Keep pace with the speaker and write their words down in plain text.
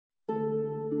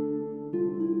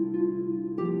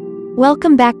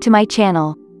Welcome back to my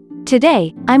channel.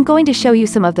 Today, I'm going to show you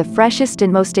some of the freshest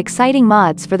and most exciting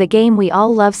mods for the game we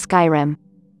all love, Skyrim.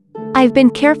 I've been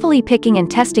carefully picking and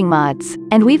testing mods,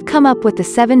 and we've come up with the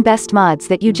 7 best mods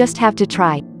that you just have to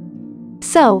try.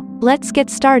 So, let's get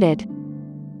started.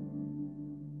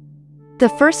 The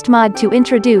first mod to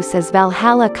introduce is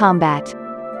Valhalla Combat.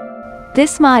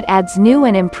 This mod adds new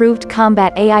and improved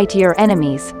combat AI to your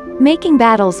enemies, making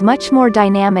battles much more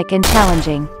dynamic and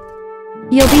challenging.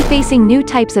 You'll be facing new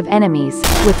types of enemies,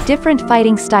 with different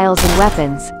fighting styles and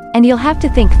weapons, and you'll have to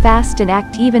think fast and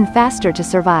act even faster to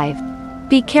survive.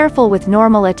 Be careful with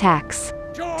normal attacks.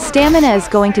 Stamina is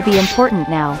going to be important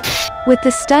now. With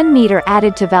the stun meter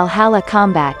added to Valhalla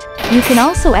Combat, you can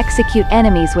also execute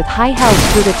enemies with high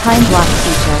health through the time block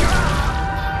feature.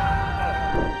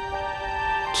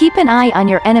 Keep an eye on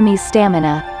your enemy's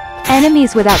stamina.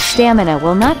 Enemies without stamina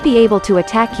will not be able to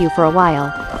attack you for a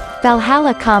while.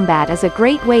 Valhalla Combat is a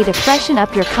great way to freshen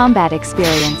up your combat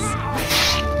experience.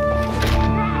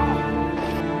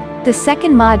 The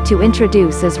second mod to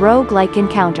introduce is Roguelike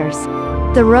Encounters.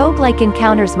 The Roguelike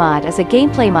Encounters mod is a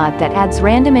gameplay mod that adds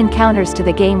random encounters to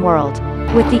the game world,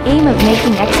 with the aim of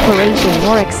making exploration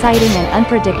more exciting and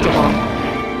unpredictable.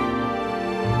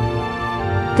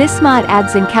 This mod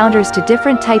adds encounters to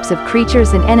different types of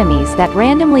creatures and enemies that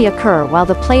randomly occur while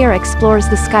the player explores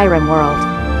the Skyrim world.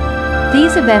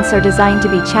 These events are designed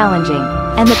to be challenging,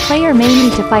 and the player may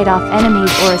need to fight off enemies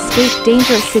or escape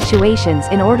dangerous situations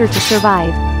in order to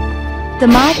survive. The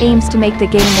mod aims to make the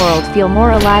game world feel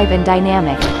more alive and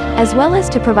dynamic, as well as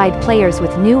to provide players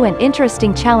with new and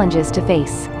interesting challenges to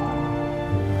face.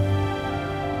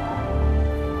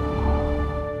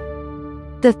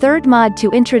 The third mod to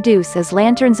introduce is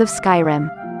Lanterns of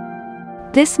Skyrim.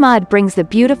 This mod brings the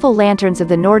beautiful lanterns of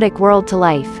the Nordic world to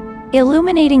life,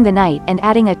 illuminating the night and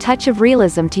adding a touch of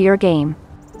realism to your game.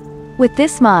 With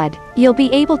this mod, you'll be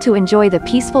able to enjoy the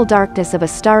peaceful darkness of a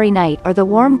starry night or the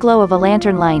warm glow of a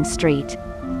lantern-lined street.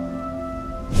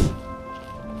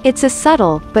 It's a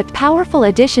subtle, but powerful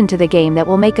addition to the game that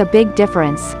will make a big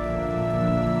difference.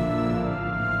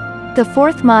 The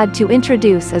fourth mod to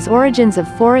introduce is Origins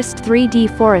of Forest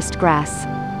 3D Forest Grass.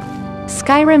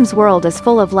 Skyrim's world is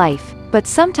full of life, but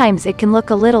sometimes it can look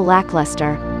a little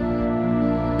lackluster.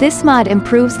 This mod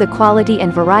improves the quality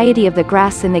and variety of the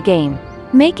grass in the game,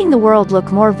 making the world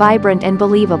look more vibrant and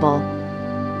believable.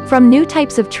 From new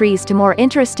types of trees to more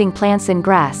interesting plants and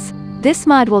grass, this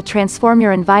mod will transform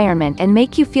your environment and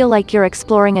make you feel like you're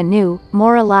exploring a new,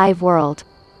 more alive world.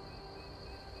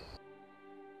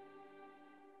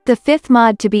 The fifth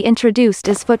mod to be introduced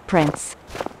is Footprints.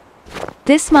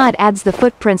 This mod adds the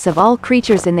footprints of all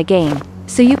creatures in the game,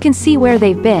 so you can see where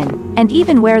they've been, and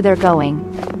even where they're going.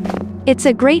 It's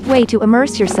a great way to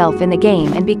immerse yourself in the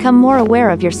game and become more aware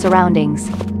of your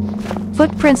surroundings.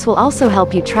 Footprints will also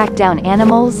help you track down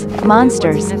animals,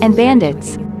 monsters, and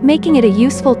bandits, making it a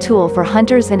useful tool for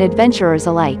hunters and adventurers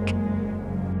alike.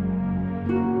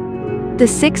 The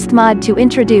sixth mod to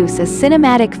introduce is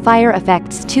Cinematic Fire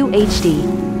Effects 2 HD.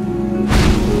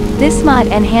 This mod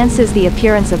enhances the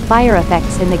appearance of fire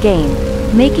effects in the game,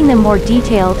 making them more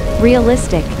detailed,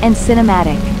 realistic, and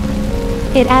cinematic.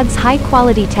 It adds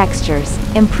high-quality textures,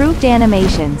 improved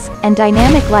animations, and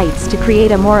dynamic lights to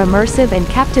create a more immersive and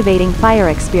captivating fire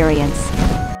experience.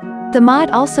 The mod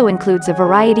also includes a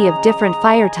variety of different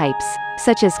fire types,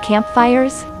 such as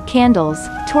campfires, candles,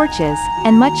 torches,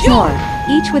 and much more,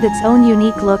 each with its own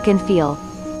unique look and feel.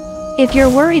 If you're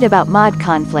worried about mod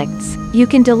conflicts, you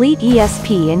can delete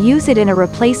ESP and use it in a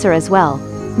replacer as well,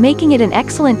 making it an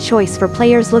excellent choice for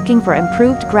players looking for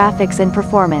improved graphics and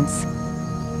performance.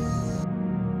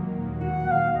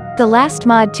 The last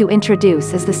mod to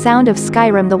introduce is the Sound of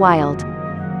Skyrim the Wild.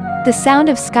 The Sound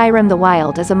of Skyrim the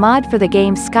Wild is a mod for the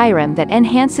game Skyrim that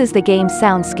enhances the game's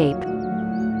soundscape.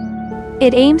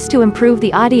 It aims to improve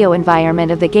the audio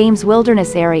environment of the game's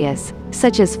wilderness areas,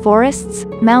 such as forests,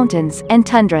 mountains, and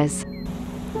tundras.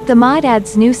 The mod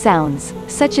adds new sounds,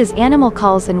 such as animal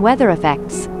calls and weather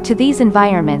effects, to these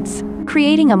environments,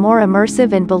 creating a more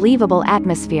immersive and believable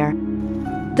atmosphere.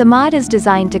 The mod is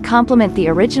designed to complement the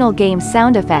original game's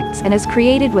sound effects and is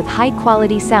created with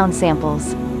high-quality sound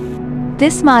samples.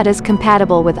 This mod is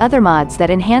compatible with other mods that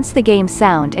enhance the game's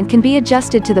sound and can be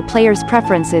adjusted to the player's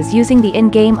preferences using the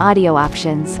in-game audio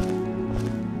options.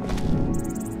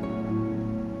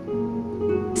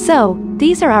 So,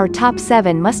 these are our top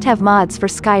 7 must-have mods for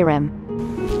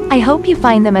Skyrim. I hope you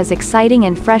find them as exciting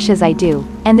and fresh as I do,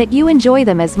 and that you enjoy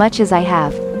them as much as I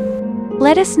have.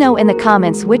 Let us know in the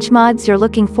comments which mods you're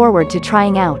looking forward to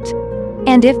trying out.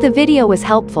 And if the video was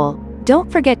helpful,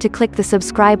 don't forget to click the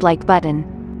subscribe like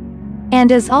button.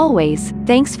 And as always,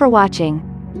 thanks for watching.